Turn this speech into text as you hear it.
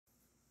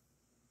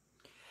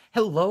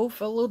Hello,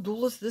 fellow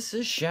duelists. This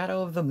is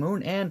Shadow of the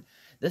Moon, and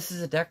this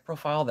is a deck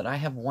profile that I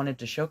have wanted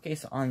to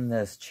showcase on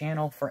this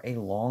channel for a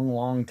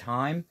long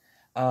time.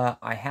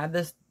 I had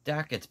this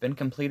deck. It's been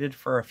completed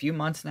for a few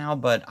months now,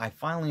 but I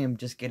finally am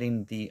just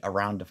getting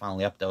around to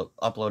finally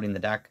uploading the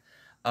deck.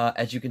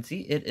 As you can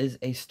see, it is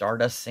a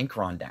Stardust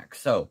Synchron deck.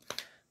 So,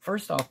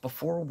 first off,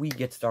 before we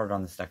get started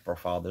on this deck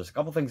profile, there's a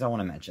couple things I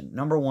want to mention.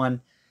 Number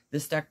one,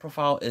 this deck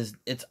profile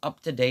it's up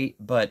to date,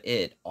 but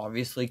it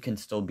obviously can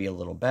still be a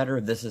little better.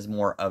 This is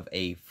more of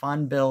a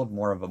fun build,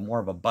 more of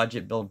a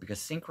budget build, because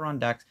Synchron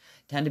decks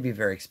tend to be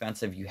very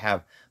expensive. You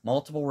have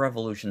multiple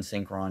Revolution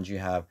Synchrons, you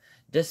have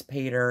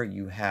Dissipator,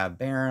 you have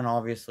Baron,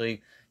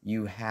 obviously,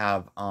 you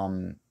have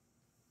a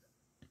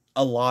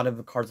lot of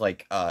the cards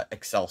like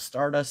Excel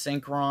Stardust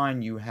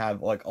Synchron. You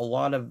have like a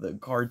lot of the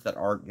cards that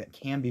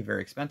can be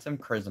very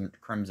expensive,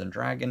 Crimson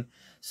Dragon.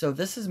 So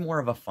this is more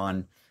of a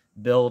fun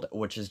build,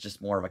 which is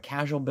just more of a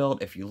casual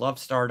build. If you love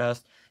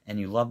Stardust and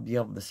you love the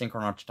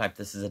Synchron archetype,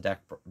 this is a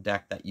deck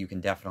that you can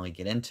definitely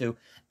get into.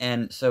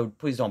 And so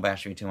please don't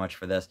bash me too much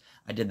for this.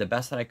 I did the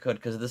best that I could,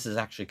 because this is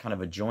actually kind of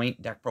a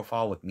joint deck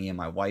profile with me and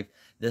my wife.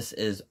 This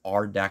is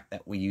our deck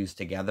that we use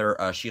together.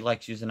 She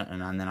likes using it,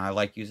 and then I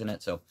like using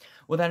it. So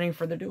without any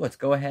further ado, let's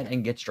go ahead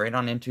and get straight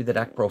on into the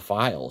deck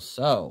profiles.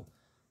 So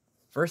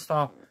first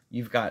off,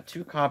 you've got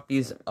 2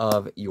 copies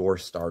of your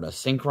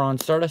Stardust Synchron.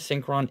 Stardust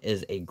Synchron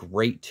is a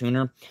great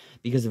tuner,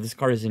 because if this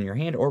card is in your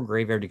hand or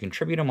graveyard, you can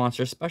tribute a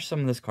monster, special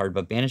summon this card,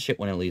 but banish it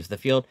when it leaves the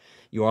field.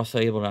 You're also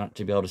able not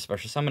to be able to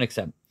special summon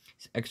except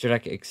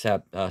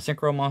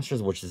Synchro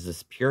monsters, which is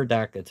this pure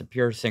deck. It's a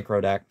pure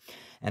Synchro deck.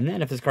 And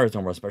then if this card is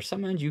normal special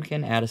summoned, you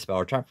can add a spell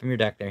or trap from your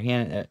deck to your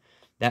hand.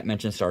 That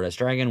mentions Stardust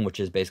Dragon, which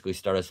is basically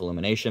Stardust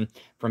Illumination,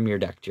 from your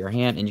deck to your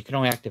hand, and you can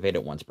only activate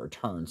it once per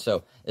turn.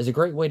 So it's a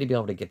great way to be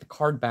able to get the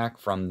card back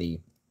from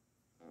the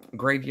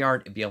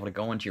graveyard and be able to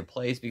go into your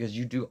plays, because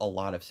you do a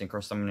lot of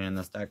Synchro summoning in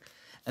this deck.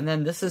 And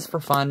then this is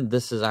for fun.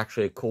 This is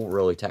actually a cool,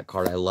 really tech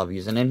card I love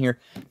using in here.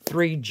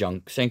 3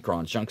 Junk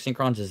Synchrons. Junk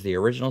Synchrons is the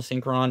original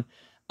Synchron.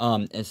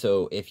 And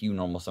so if you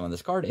normal summon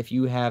this card, if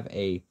you have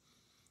a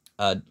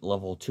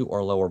level 2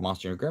 or lower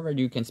monster in your graveyard,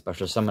 you can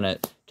special summon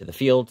it to the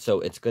field. So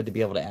it's good to be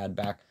able to add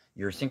back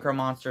your Synchro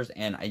monsters,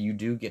 and you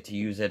do get to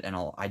use it, and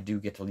I do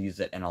get to use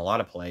it in a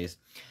lot of plays.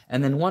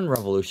 And then 1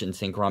 Revolution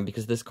Synchron,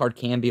 because this card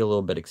can be a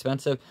little bit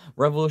expensive.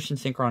 Revolution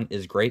Synchron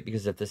is great,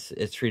 because if this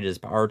is treated as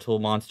Power Tool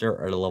monster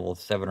or a level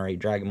 7 or 8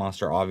 Dragon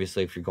monster,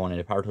 obviously if you're going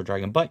into Power Tool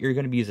Dragon, but you're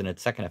going to be using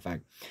its second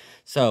effect.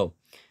 So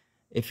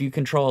if you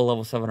control a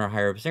level 7 or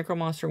higher Synchro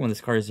monster, when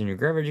this card is in your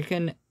graveyard, you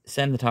can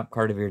send the top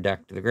card of your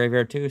deck to the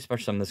graveyard too,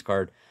 special summon this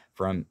card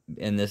special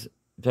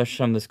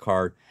summon this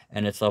card,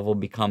 and its level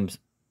becomes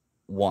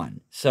 1.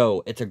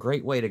 So it's a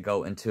great way to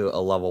go into a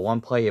level 1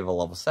 play. You have a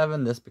level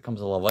 7, this becomes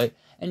a level 8,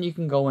 and you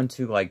can go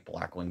into like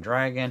Blackwing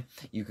Dragon,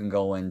 you can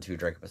go into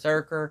Draco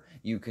Berserker,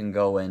 you can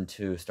go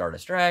into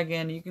Stardust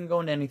Dragon, you can go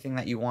into anything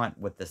that you want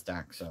with this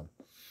deck. So,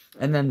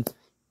 and then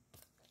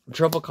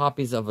triple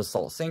copies of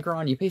Assault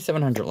Synchron. You pay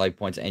 700 life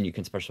points, and you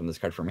can special summon this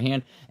card from your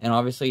hand. And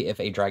obviously, if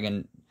a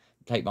dragon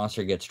type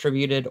monster gets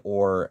tributed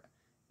or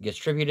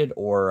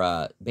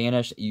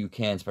banished, you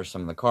can special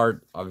summon the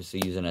card,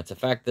 obviously using its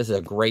effect. This is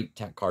a great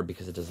tech card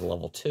because it is a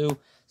level 2,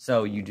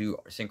 so you do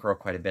Synchro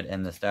quite a bit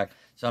in this deck.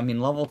 So, I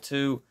mean, level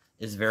 2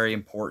 is very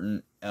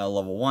important.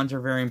 Level 1s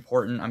are very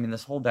important. I mean,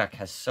 this whole deck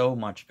has so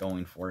much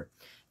going for it.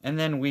 And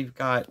then we've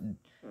got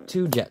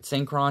 2 Jet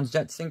Synchrons.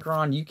 Jet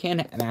Synchron, you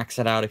can max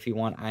it out if you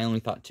want. I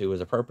only thought 2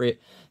 was appropriate.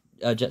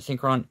 Jet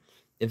Synchron,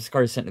 if this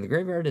card is sent to the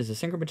graveyard as a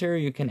Synchro material,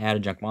 you can add a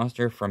junk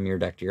monster from your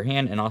deck to your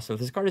hand. And also,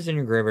 if this card is in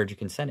your graveyard, you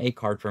can send a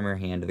card from your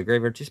hand to the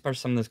graveyard to special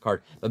summon this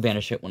card, but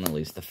banish it when it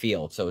leaves the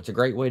field. So it's a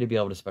great way to be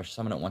able to special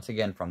summon it once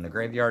again from the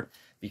graveyard,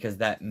 because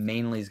that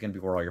mainly is going to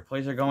be where all your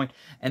plays are going.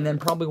 And then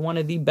probably one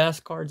of the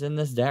best cards in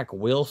this deck,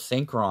 Will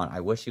Synchron.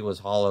 I wish he was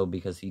hollow,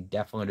 because he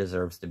definitely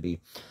deserves to be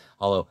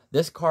hollow.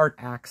 This card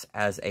acts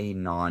as a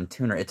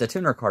non-tuner. It's a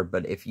tuner card,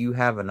 but if you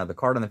have another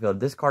card on the field,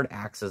 this card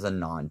acts as a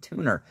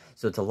non-tuner.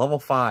 So it's a level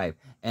 5,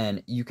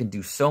 and you can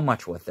do so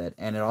much with it.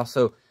 And it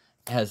also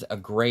has a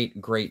great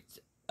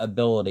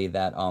ability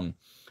that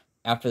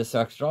after the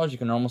select draws, you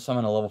can normal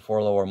summon a level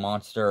 4 lower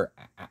monster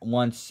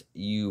once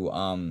you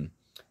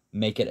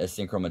make it a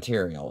Synchro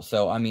material.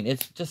 So, I mean,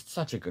 it's just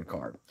such a good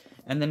card.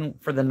 And then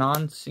for the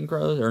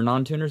non-synchros or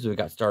non-tuners, we've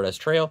got Stardust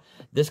Trail.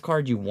 This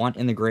card you want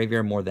in the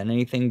graveyard more than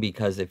anything,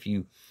 because if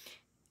it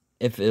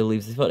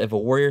leaves the field, if a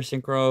Warrior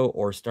Synchro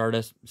or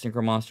Stardust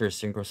Synchro monster is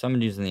Synchro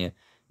summoned using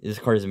this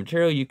card as a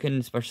material, you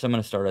can special summon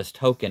a Stardust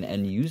token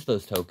and use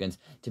those tokens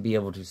to be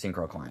able to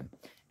Synchro climb.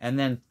 And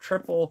then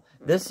triple,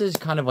 this is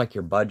kind of like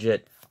your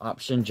budget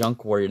option.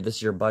 Junk Warrior, this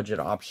is your budget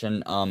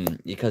option,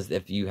 because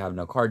if you have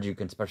no cards, you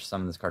can special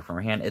summon this card from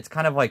your hand. It's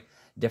kind of like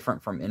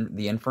different from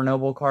the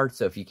Infernoble card.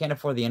 So if you can't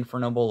afford the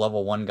Infernoble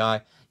level 1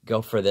 guy,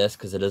 go for this,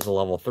 because it is a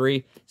level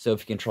 3. So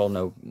if you control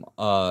no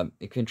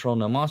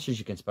monsters,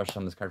 you can special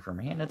summon this card from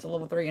your hand. It's a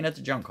level 3, and it's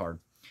a junk card.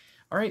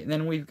 All right,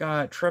 then we've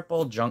got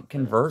triple Junk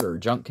Converter.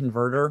 Junk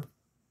Converter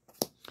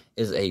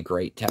is a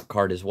great tech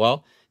card as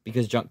well.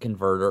 because Junk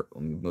Converter,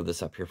 let me move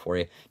this up here for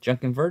you.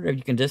 Junk Converter,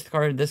 you can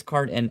discard this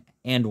card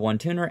and one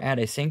tuner, add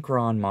a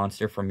Synchron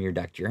monster from your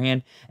deck to your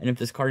hand. And if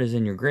this card is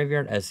in your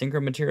graveyard as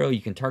Synchro material,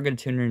 you can target a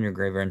tuner in your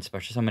graveyard and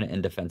special summon it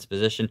in defense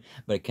position,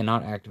 but it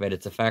cannot activate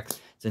its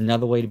effects. It's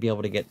another way to be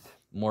able to get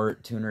more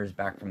tuners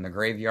back from the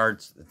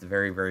graveyards. It's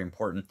very, very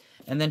important.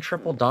 And then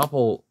triple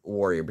Doppel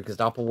Warrior, because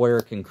Doppel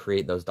Warrior can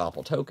create those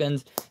Doppel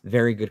tokens.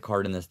 Very good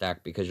card in this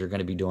deck because you're going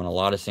to be doing a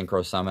lot of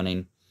synchro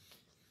summoning.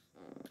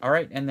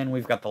 Alright, and then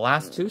we've got the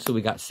last two. So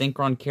we got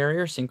Synchron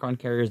Carrier. Synchron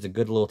Carrier is a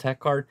good little tech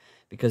card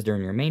because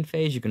during your main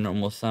phase, you can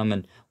normal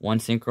summon one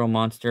synchro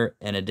monster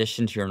in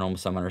addition to your normal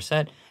summoner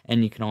set,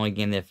 and you can only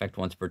gain the effect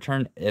once per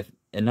turn. If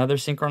another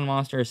synchron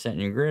monster is set in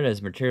your grid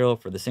as material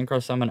for the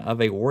synchro summon of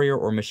a warrior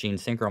or machine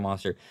synchro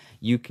monster,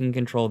 you can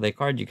control the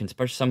card. You can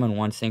special summon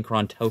one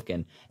synchron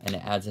token, and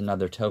it adds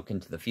another token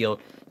to the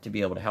field to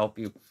be able to help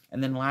you.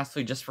 And then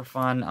lastly, just for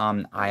fun,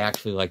 I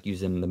actually like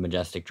using the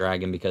Majestic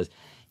Dragon because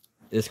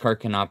this card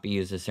cannot be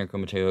used as synchro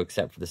material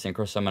except for the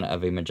synchro summon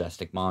of a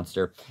majestic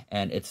monster,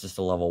 and it's just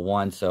a level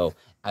 1, so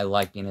I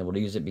like being able to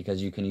use it because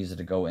you can use it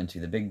to go into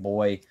the big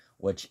boy,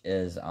 which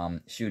is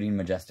shooting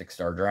Majestic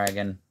Star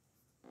Dragon,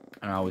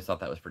 and I always thought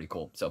that was pretty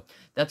cool. So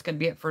that's going to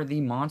be it for the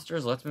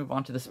monsters. Let's move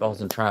on to the spells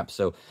and traps.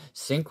 So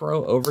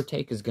Synchro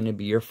Overtake is going to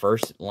be your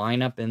first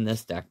lineup in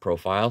this deck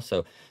profile.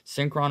 So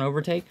Synchron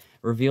Overtake,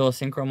 reveal a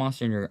synchro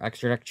monster in your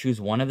extra deck. Choose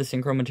one of the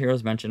synchro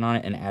materials mentioned on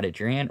it and add it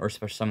to your hand, or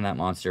special summon that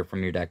monster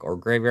from your deck or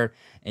graveyard.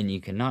 And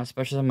you cannot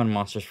special summon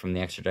monsters from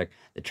the extra deck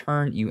the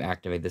turn you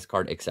activate this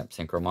card except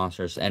synchro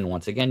monsters. And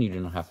once again, you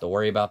do not have to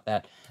worry about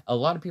that. A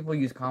lot of people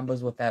use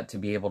combos with that to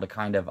be able to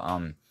kind of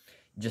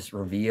just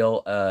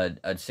reveal a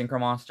synchro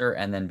monster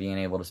and then being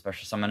able to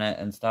special summon it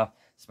and stuff,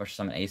 special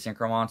summon a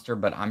synchro monster,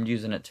 but I'm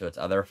using it to its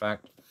other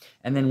effect.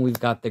 And then we've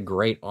got the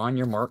great On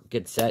Your Mark,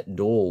 Get Set,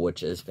 Duel,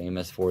 which is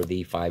famous for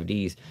the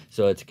 5Ds.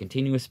 So it's a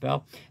continuous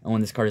spell, and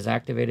when this card is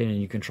activated and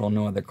you control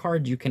no other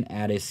card, you can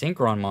add a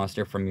synchron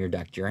monster from your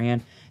deck to your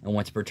hand, and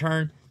once per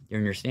turn,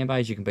 during your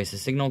standbys, you can place a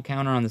signal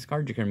counter on this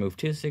card. You can remove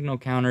 2 signal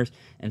counters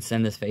and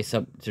send this face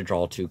up to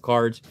draw 2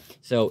 cards.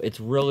 So it's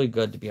really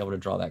good to be able to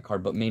draw that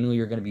card, but mainly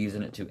you're going to be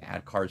using it to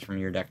add cards from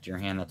your deck to your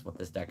hand. That's what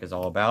this deck is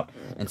all about.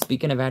 And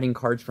speaking of adding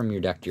cards from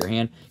your deck to your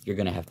hand, you're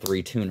going to have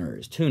 3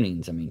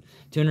 tunings.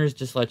 Tuners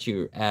just let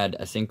you add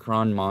a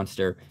synchron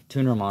monster,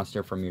 tuner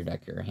monster from your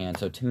deck to your hand.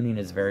 So tuning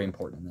is very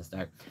important in this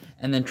deck.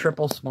 And then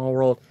triple Small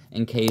World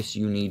in case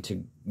you need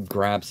to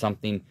grab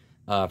something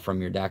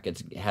from your deck.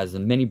 It has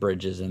many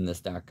bridges in this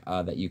deck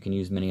that you can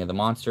use many of the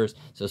monsters,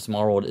 so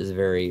Small World is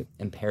very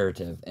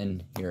imperative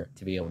in here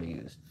to be able to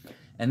use.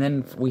 And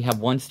then we have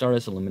 1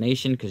 Stardust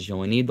Illumination because you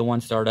only need the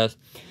 1 Stardust.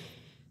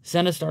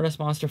 Send a Stardust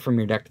monster from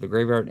your deck to the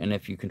graveyard, and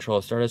if you control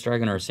a Stardust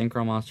Dragon or a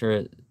Synchro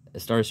monster, a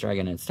Stardust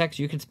Dragon and its text,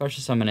 you can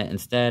special summon it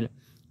instead.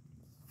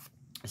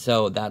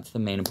 So that's the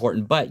main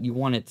important, but you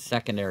want its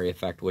secondary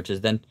effect, which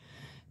is then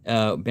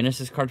banish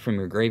this card from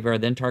your graveyard,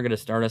 then target a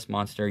Stardust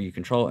monster you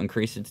control,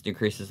 decrease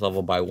its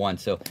level by 1.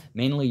 So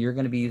mainly you're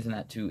going to be using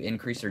that to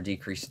increase or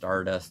decrease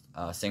Stardust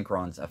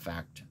Synchron's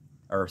effect,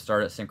 or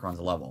Stardust Synchron's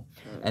level.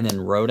 And then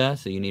Rhoda,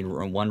 so you need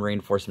 1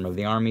 reinforcement of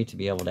the army to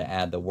be able to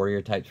add the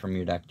warrior types from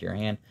your deck to your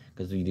hand,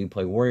 because we do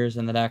play warriors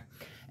in the deck.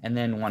 And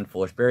then 1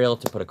 Foolish Burial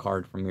to put a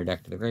card from your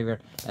deck to the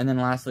graveyard. And then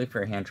lastly, for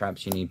your hand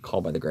traps, you need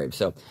Call by the Grave.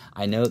 So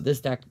I know this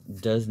deck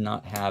does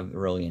not have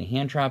really any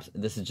hand traps.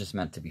 This is just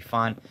meant to be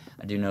fun.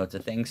 I do know it's a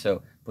thing,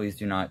 so please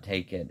do not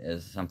take it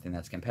as something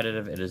that's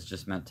competitive. It is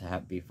just meant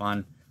to be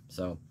fun.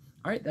 So,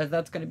 alright,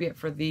 that's going to be it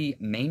for the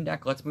main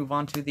deck. Let's move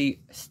on to the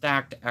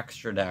stacked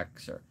extra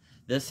decks.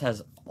 This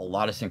has a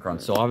lot of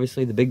Synchrons. So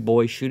obviously the big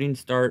boy, Shooting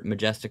Star,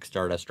 Majestic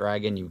Stardust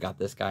Dragon. You've got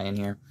this guy in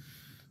here.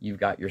 You've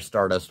got your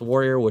Stardust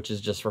Warrior, which is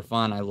just for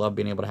fun. I love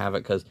being able to have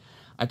it because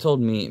I told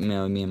me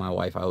and my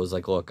wife, I was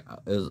like, look,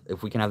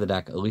 if we can have the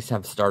deck, at least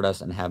have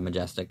Stardust and have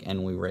Majestic,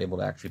 and we were able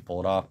to actually pull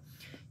it off.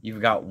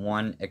 You've got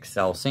 1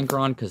 Excel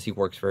Synchron because he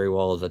works very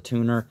well as a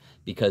tuner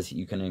because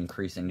you can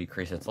increase and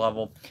decrease its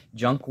level.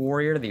 Junk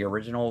Warrior, the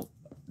original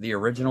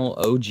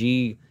OG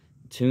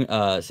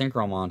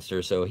Synchro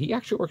monster, so he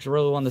actually works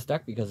really well in this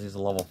deck because he's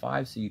a level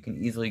 5, so you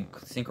can easily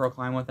Synchro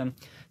climb with him.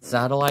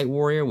 Satellite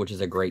Warrior, which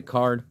is a great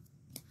card.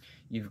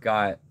 You've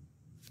got,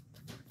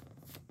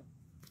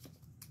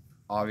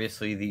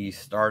 obviously, the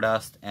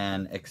Stardust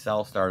and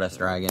Excel Stardust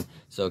Dragon.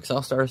 So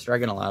Excel Stardust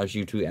Dragon allows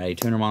you to add a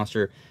tuner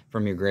monster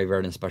from your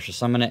graveyard and special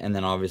summon it. And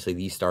then, obviously,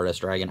 the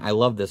Stardust Dragon. I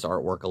love this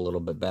artwork a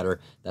little bit better.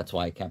 That's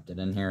why I kept it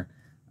in here.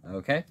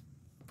 Okay.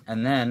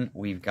 And then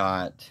we've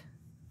got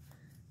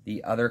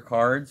the other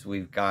cards.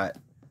 We've got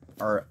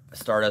our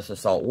Stardust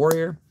Assault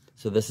Warrior.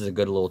 So this is a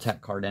good little tech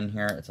card in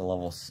here. It's a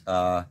level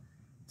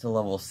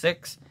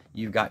 6.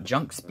 You've got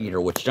Junk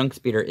Speeder, which Junk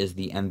Speeder is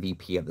the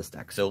MVP of this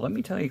deck. So let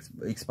me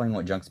explain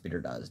what Junk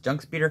Speeder does.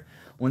 Junk Speeder,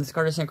 when this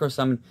card is synchro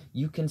summoned,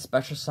 you can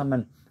special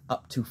summon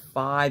up to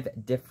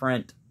 5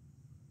 different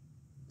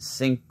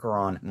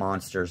Synchron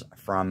monsters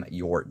from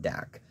your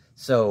deck.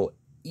 So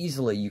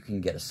easily you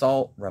can get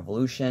Assault,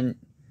 Revolution,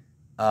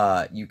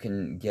 you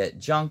can get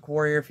Junk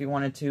Warrior if you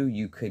wanted to.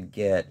 You could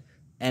get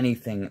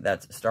anything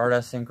that's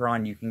Stardust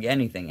Synchron. You can get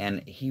anything,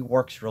 and he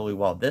works really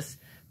well. This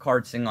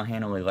card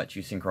single-handedly lets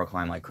you synchro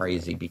climb like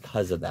crazy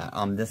because of that.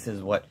 This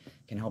is what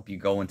can help you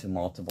go into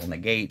multiple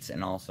negates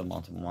and also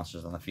multiple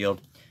monsters on the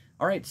field.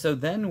 Alright, so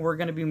then we're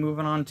going to be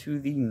moving on to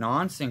the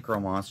non-synchro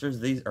monsters.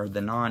 These are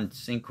the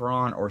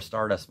non-synchron or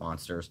Stardust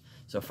monsters.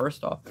 So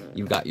first off,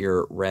 you've got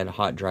your Red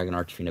Hot Dragon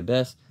Archfiend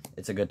Abyss.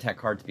 It's a good tech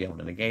card to be able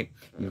to negate.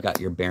 You've got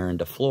your Baron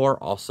de Fleur,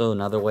 also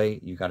another way.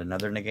 You've got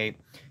another negate.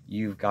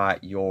 You've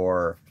got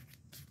your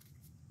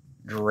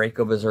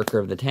Draco Berserker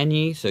of the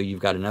Tenyi, so you've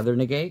got another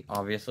negate,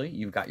 obviously.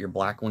 You've got your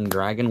Blackwing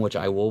Dragon, which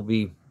I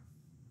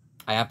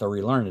have to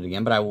relearn it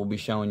again, but I will be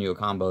showing you a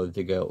combo to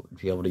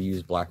be able to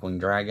use Blackwing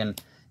Dragon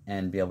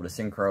and be able to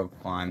synchro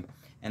climb.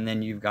 And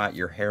then you've got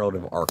your Herald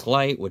of Arc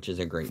Light, which is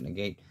a great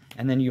negate.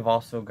 And then you've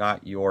also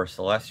got your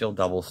Celestial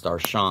Double Star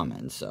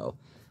Shaman. So,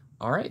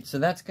 alright, so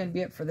that's going to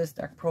be it for this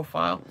deck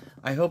profile.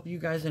 I hope you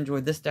guys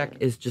enjoyed. This deck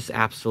is just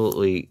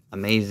absolutely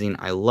amazing.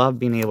 I love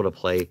being able to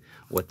play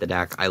with the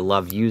deck. I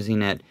love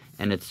using it,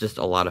 and it's just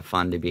a lot of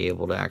fun to be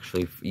able to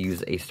actually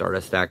use a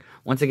Stardust deck.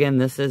 Once again,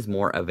 this is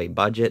more of a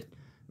budget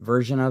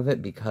version of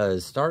it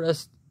because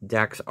Stardust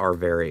decks are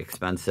very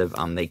expensive.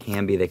 They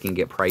can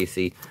get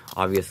pricey,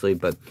 obviously,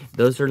 but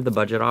those are the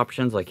budget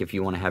options. Like if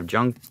you want to have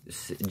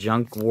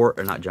Junk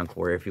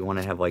Warrior, if you want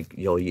to have like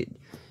Junk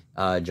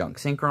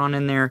Synchron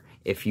in there,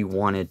 if you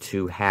wanted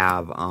to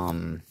have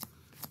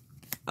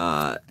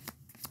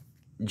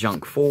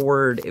Junk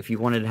Forward, if you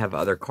wanted to have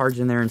other cards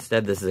in there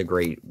instead, this is a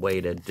great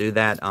way to do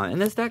that.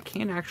 And this deck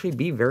can actually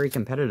be very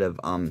competitive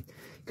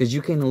because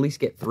you can at least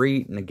get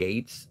 3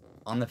 negates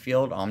on the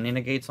field, Omni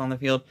negates on the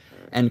field,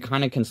 and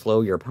kind of can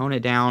slow your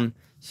opponent down.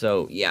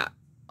 So yeah,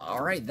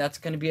 alright, that's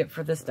going to be it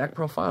for this deck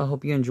profile. I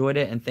hope you enjoyed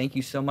it, and thank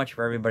you so much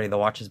for everybody that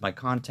watches my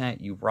content.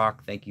 You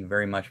rock. Thank you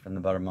very much from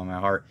the bottom of my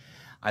heart.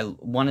 I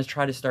want to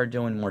try to start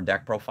doing more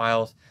deck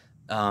profiles,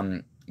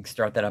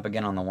 start that up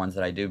again on the ones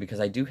that I do, because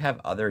I do have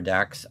other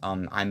decks.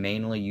 I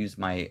mainly use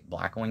my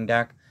Blackwing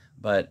deck,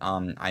 but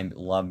I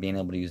love being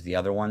able to use the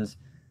other ones.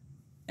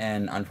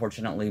 And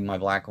unfortunately, my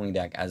Blackwing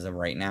deck, as of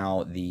right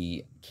now,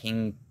 the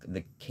King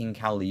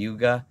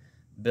Kali-Yuga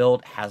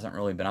build hasn't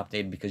really been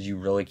updated because you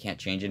really can't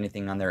change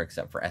anything on there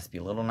except for SP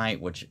Little Knight,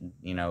 which,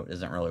 you know,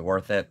 isn't really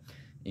worth it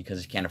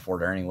because you can't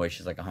afford her anyway.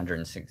 She's like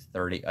 $130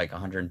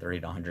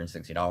 to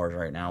 $160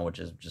 right now, which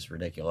is just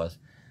ridiculous.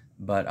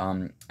 But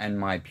and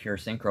my Pure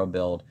Synchro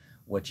build,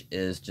 which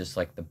is just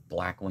like the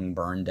Blackwing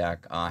Burn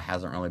deck,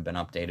 hasn't really been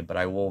updated, but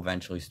I will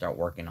eventually start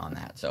working on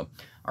that. So,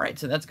 alright,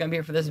 so that's going to be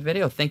it for this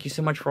video. Thank you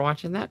so much for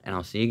watching that, and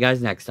I'll see you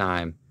guys next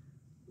time.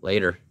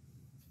 Later.